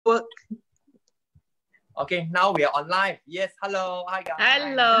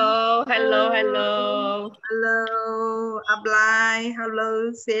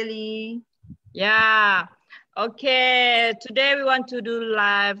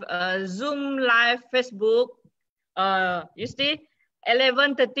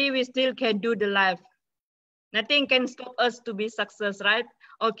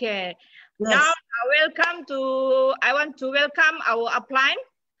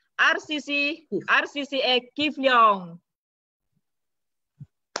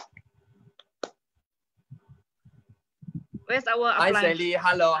Where's our Hi, apply? Sally.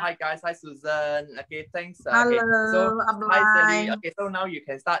 Hello. Hi, guys. Hi, Susan. Okay, thanks. Hello, Okay, so apply. hi, Sally. Okay, so now you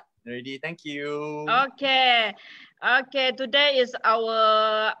can start already. Thank you. Okay. Okay. Today is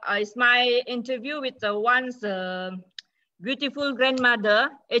our is my interview with one's beautiful grandmother.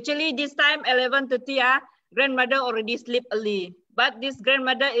 Actually, this time 11:30. Grandmother already sleep early, but this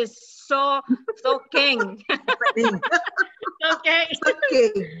grandmother is so king. Okay.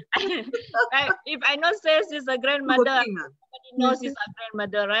 Okay. If I not say she's a grandmother, Working, everybody knows she's a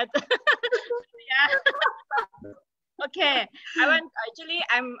grandmother, right? Yeah. Okay.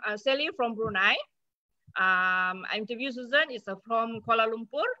 I'm Sally from Brunei. I interview Susan is from Kuala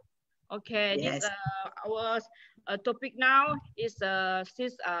Lumpur. Okay. Yes. This our topic now is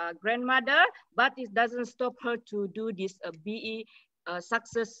she's a grandmother, but it doesn't stop her to do this BE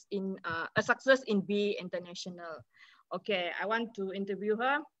success in BE International. Okay, I want to interview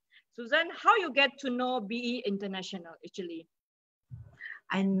her. Susan, how you get to know BE International actually?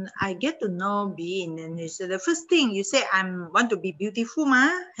 And I get to know BE International. The first thing you say, I want to be beautiful,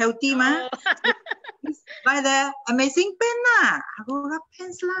 healthy, Oh. Buy the amazing pen Aulora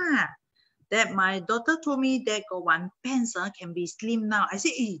pens That my daughter told me that got one pens can be slim now. I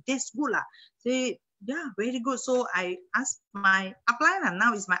said, hey, that's good Say, yeah, very good. So I asked my upline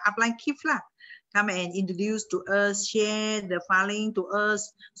now is my upline Keith come and introduce to us, share the filing to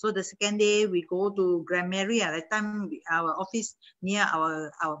us. So the second day we go to 𝗂𝗶𝗁𝗶𝗶𝗏. At that time our office near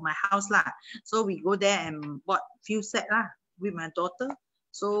my house So we go there and bought few set with my daughter.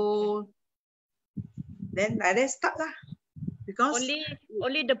 So then like that start because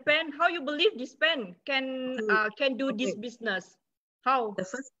only the pen. How you believe this pen can do this business? How? The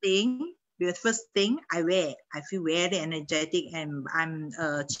first thing I wear, I feel very energetic, and I'm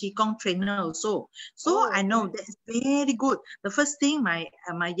a qigong trainer also. So I know that's very good. The first thing my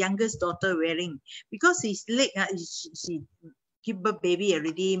youngest daughter wearing, because his leg she give birth baby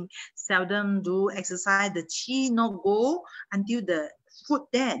already, seldom do exercise. The qi no go until the foot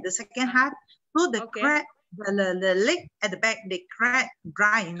there, the second half. So the crack, the leg at the back, they crack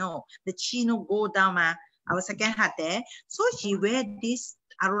dry, the qi no go down our second heart there. So she wear this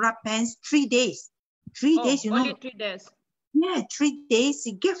Aulora pants 3 days. 3 days, Only 3 days. Yeah, 3 days.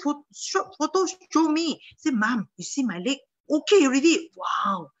 She get photo show me. Say, Mom, you see my leg? Okay already.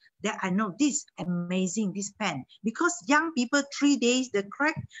 Wow. That I know this amazing, this pen. Because young people, 3 days, the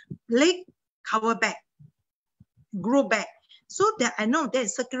crack leg cover back, grow back. So that I know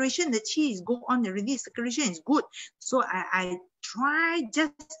that circulation, the qi is go on already. Circulation is good. So I try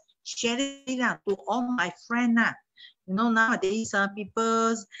just sharing to all my friends. Nowadays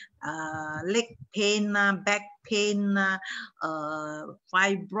people's leg pain, back pain,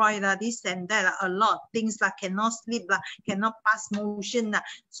 fibroid, this and that, a lot of things cannot sleep, cannot pass motion.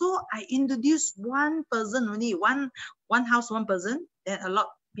 So I introduced one person only, one house, one person. Then a lot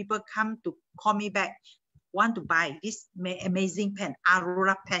of people come to call me back, want to buy this amazing pen,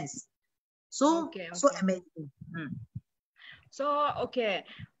 Aulora pens. So so amazing. So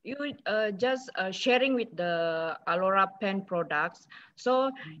you just sharing with the Aulora pen products.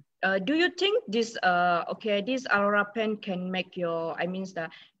 So do you think this this Aulora pen can make your,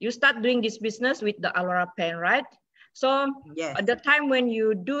 you start doing this business with the Aulora pen, right? So at the time when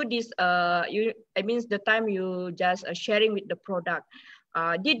you do this, the time you just sharing with the product,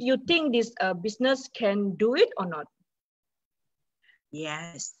 did you think this business can do it or not?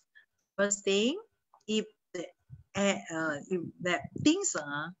 Yes. First thing, if the things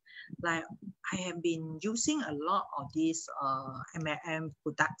like I have been using a lot of these MLM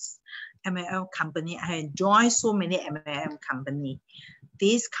products, MLM company. I enjoy so many MLM company.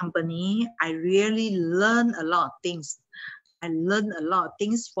 This company, I really learn a lot of things. I learn a lot of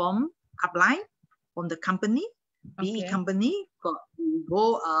things from upline, from the company, BE company. We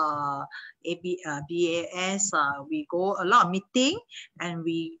go BAS. We go a lot of meeting, and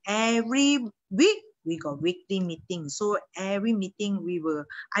every week we got weekly meeting. So every meeting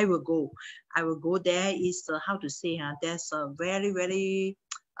I will go there. Is how to say there's a very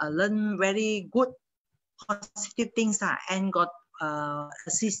learn very good positive things and got a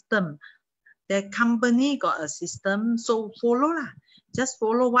system The company got a system, so follow lah. Just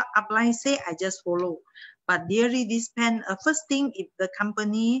follow what upline say, I just follow. But really this pen, first thing, if the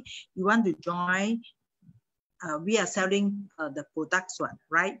company you want to join, we are selling the products one,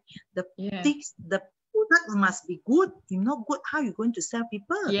 right? The product must be good. If not good, how you going to sell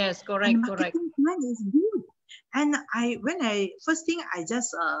people? Yes, correct, and correct. marketing plan is good. And first thing I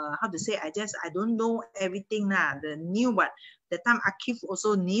just I don't know everything lah. The new one. That time Akif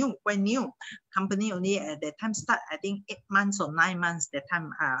also new, quite new. Company only at that time start, I think 8 months or 9 months that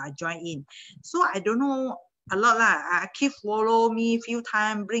time I joined in. So I don't know a lot lah. Akif follow me few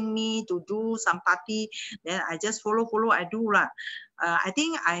times, bring me to do some party. Then I just follow, I do lah. I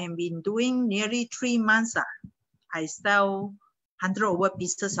think I have been doing nearly 3 months. I sell 100 over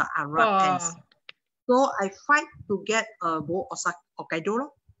pieces of Aulora pens. So I fight to get go Osaka,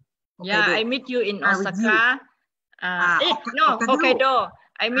 Hokkaido. Yeah, I meet you in Osaka. Hokkaido.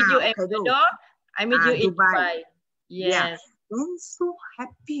 I meet you in Hokkaido. I meet you in Dubai. Yes. I'm so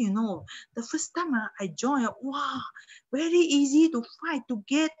happy, you know. The first time I joined, wow, very easy to fight to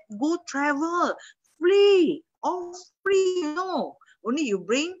go travel, free, all free, you know. Only you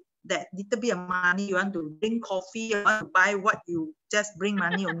bring that little bit of money, you want to drink coffee, you want to buy what you just bring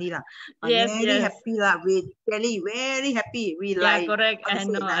money only lah. Very happy lah. We really very happy. We like correct. I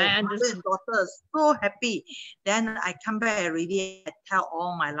know. I understand. Daughters so happy. Then I come back already. I tell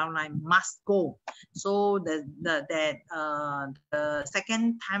all my downline must go. So the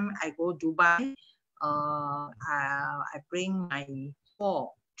second time I go Dubai, I bring my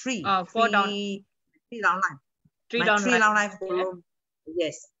three downline. Three downline follow.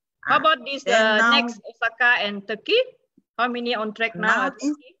 Yes. How about this next Osaka and Turkey? How many on track now?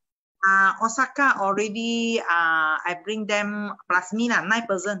 Osaka already, I bring them plus me, 9%.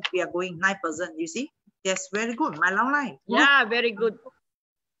 We are going 9%. You see? Yes, very good. My long line. Yeah, very good.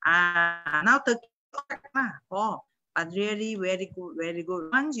 Now Turkey. But really very good, very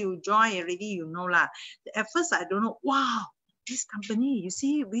good. Once you join already, you know lah. At first, I don't know. Wow, this company, you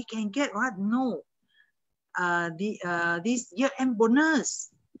see, we can get what? No. This year-end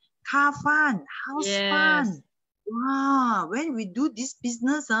bonus, car fund, house fund. Wow, when we do this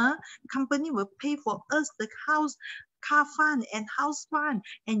business, company will pay for us the house, car fund and house fund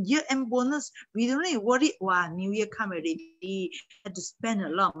and year-end bonus. We don't need to worry. Wow, New Year come already, had to spend a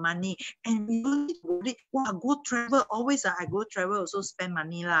lot of money, and we don't need to worry. Wow, go travel. Always I go travel also spend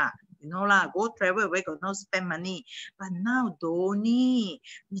money lah. You know lah, go travel, we got no spend money. But now don't need.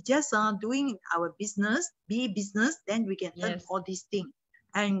 We just doing our business, be business, then we can earn all these things.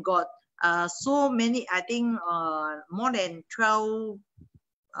 And got so many, I think more than 12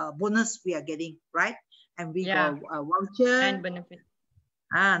 bonus we are getting, right? And we got a voucher. 9 benefit.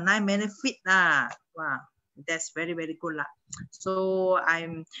 9 benefit lah. Wow, that's very, very good lah. So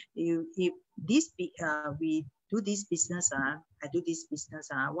if this we do this business, I do this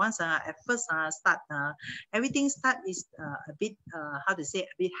business. Once at first start, everything start is a bit how to say,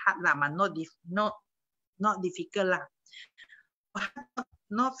 a bit hard lah, but not difficult lah.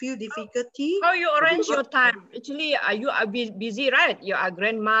 Not feel difficulty. How you arrange your time? Actually, you are busy, right? You are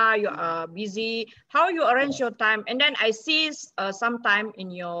grandma, you are busy. How you arrange your time? And then I see sometime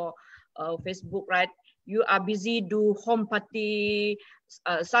in your Facebook, right? You are busy do home party,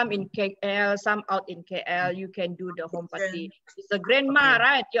 some in KL, some out in KL. You can do the home party. It's a grandma,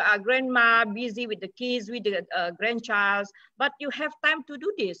 right? You are grandma, busy with the kids, with the grandchild, but you have time to do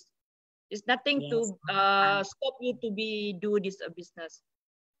this. It's nothing to stop you to do this business.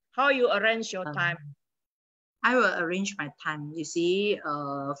 How you arrange your time? I will arrange my time. You see,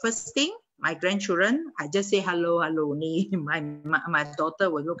 first thing, my grandchildren, I just say hello, hello. My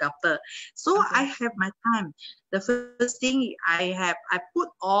daughter will look after. So I have my time. The first thing I put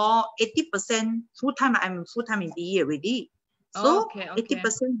all 80% full time. I'm full time in PE already. So 80%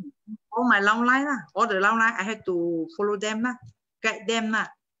 all my long line lah. All the long line I have to follow them lah, guide them lah.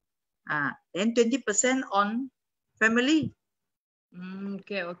 Then 20% on family.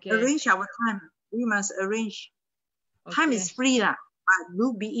 Arrange our time. We must arrange. Time is free lah.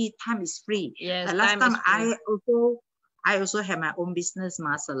 Do BE, time is free. Yes, last time I also have my own business,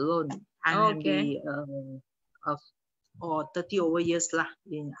 salon. I be 30 over years lah.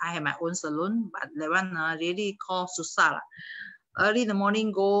 I have my own salon, but that one really called susah lah. Early in the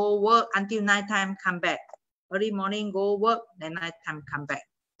morning go work until night time come back. Early morning go work, then night time come back.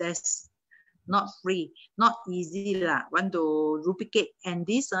 That's not free, not easy lah. Want to duplicate, and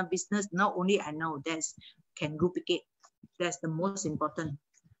this business not only I know that's can duplicate. That's the most important.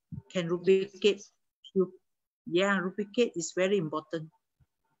 Can duplicate. Duplicate is very important.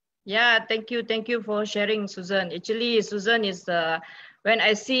 Yeah, thank you for sharing, Susan. Actually, Susan is when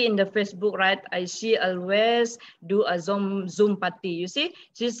I see in the Facebook, right, I see always do a Zoom party. You see,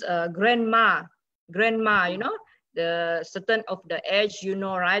 she's a grandma, you know, the certain of the age, you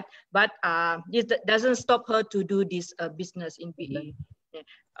know, right? But this doesn't stop her to do this business in PE.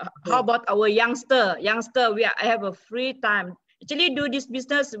 How about our youngster? I have a free time. Actually, do this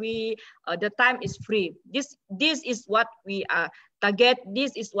business. The time is free. This is what we target.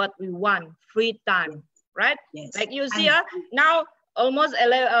 This is what we want. Free time, right? Yes. Like you see, now almost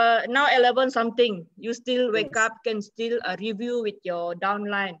 11 something. You still wake up, can still review with your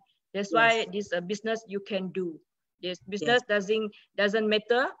downline. That's why this business you can do. This business doesn't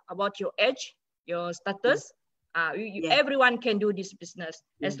matter about your age, your status. Everyone can do this business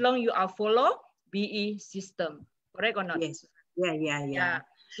as long you are follow BE system. Correct or not? Yes. Yeah.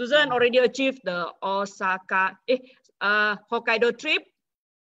 Susan already achieved the Hokkaido trip.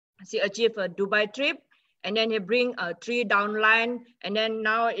 She achieved a Dubai trip, and then he bring 3 downline, and then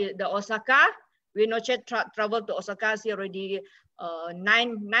now the Osaka. We not yet travel to Osaka. She already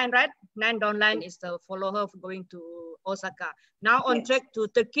 9, right? 9 downline is the follow her going to Osaka. Now on track to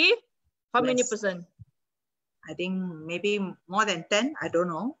Turkey. How many percent? I think maybe more than 10. I don't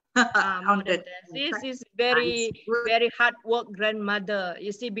know. More than 10. This is very hard work grandmother.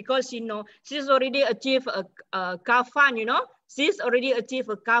 You see, because you know she's already achieved a car fund. You know, she's already achieved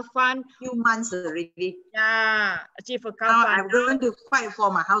a car fund. Few months already. Yeah, achieve a car now fund. I'm going to fight for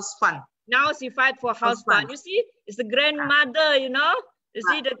my house fund. Now she fight for house fund. You see, it's the grandmother. You know, you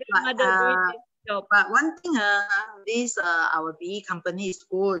see the grandmother doing this job. But one thing, this our BE company is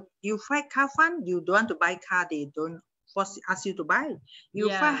good. You fight car fund, you don't want to buy car, they don't ask you to buy. You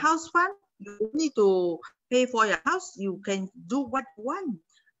find house fund, you need to pay for your house. You can do what you want.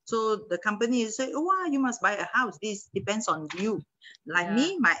 So the company is say, oh, wow, you must buy a house. This depends on you. Like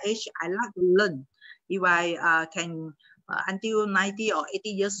me, my age, I like to learn. If I can until 90 or 80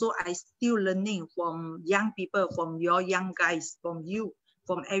 years old, I still learning from young people, from your young guys, from you,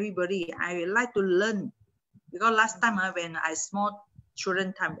 from everybody. I like to learn because last time when I small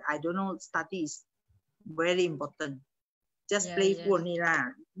children time, I don't know study is very important. Just playful only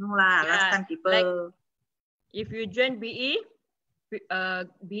lah. No lah. Last time people. Like, if you join BE,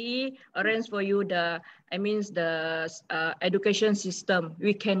 BE arrange for you the education system.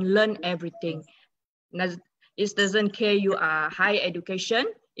 We can learn everything. It doesn't care you are high education.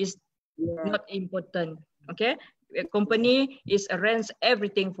 It's not important. Okay, a company is arrange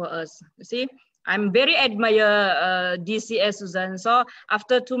everything for us. You see, I'm very admire DCS Susan. So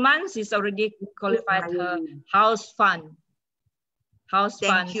after 2 months, she's already qualified her house fund.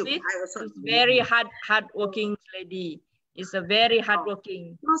 Thank you. See? It's very hard working lady. It's a very hard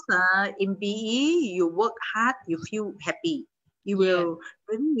working. Because in BE, you work hard, you feel happy. You will,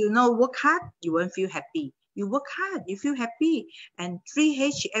 when you know work hard, you won't feel happy. You work hard, you feel happy. And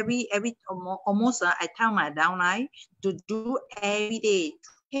 3H every almost I tell my downline to do every day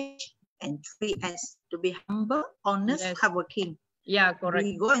 3H and 3S to be humble, honest, hardworking. Yeah, correct.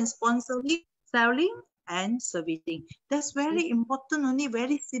 We go and sponsor selling and servicing. That's very important only,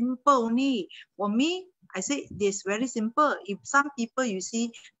 very simple only. For me, I say this very simple. If some people you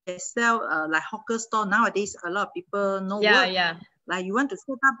see they sell like hawker store nowadays, a lot of people know work. Like you want to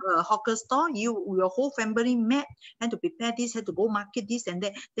set up a hawker store, your whole family met and to prepare this, had to go market this and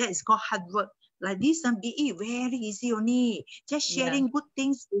that. That is called hard work. Like this BE very easy only. Just sharing good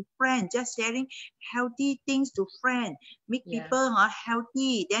things to friends, just sharing healthy things to friends, make people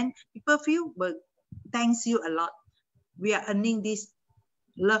healthy. Then people feel but thanks you a lot. We are earning this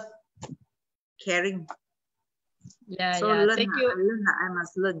love, caring. Learn, thank you. I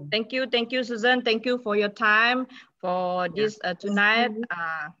must learn. Thank you, Susan. Thank you for your time for this tonight.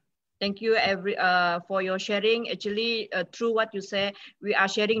 Thank you for your sharing. Actually, through what you say, we are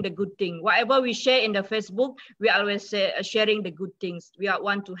sharing the good thing. Whatever we share in the Facebook, we always say sharing the good things. We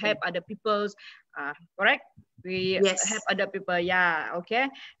want to help other people's. Correct? We help other people. Yeah. Okay.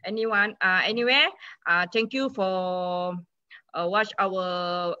 Anyway, thank you for watch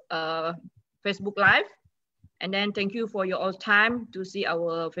our Facebook live. And then thank you for your all time to see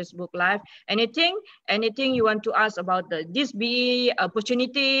our Facebook live. Anything you want to ask about this BE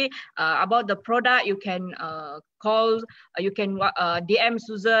opportunity, about the product, you can call, you can DM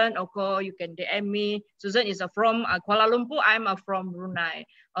Susan, or call, you can DM me. Susan is from Kuala Lumpur. I'm from Brunei.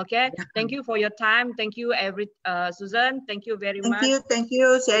 Okay. Thank you for your time. Thank you, Susan. Thank you very much. Thank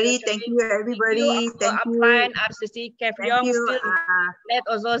you, Sherry. Thank you, everybody. Thank you. Upline 𝗶𝗂𝗵𝗀𝗵 still let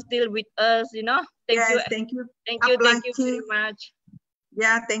also still with us. You know. Thank you very much.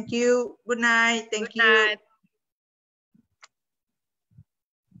 Yeah, thank you. Good night. Thank you. Good night.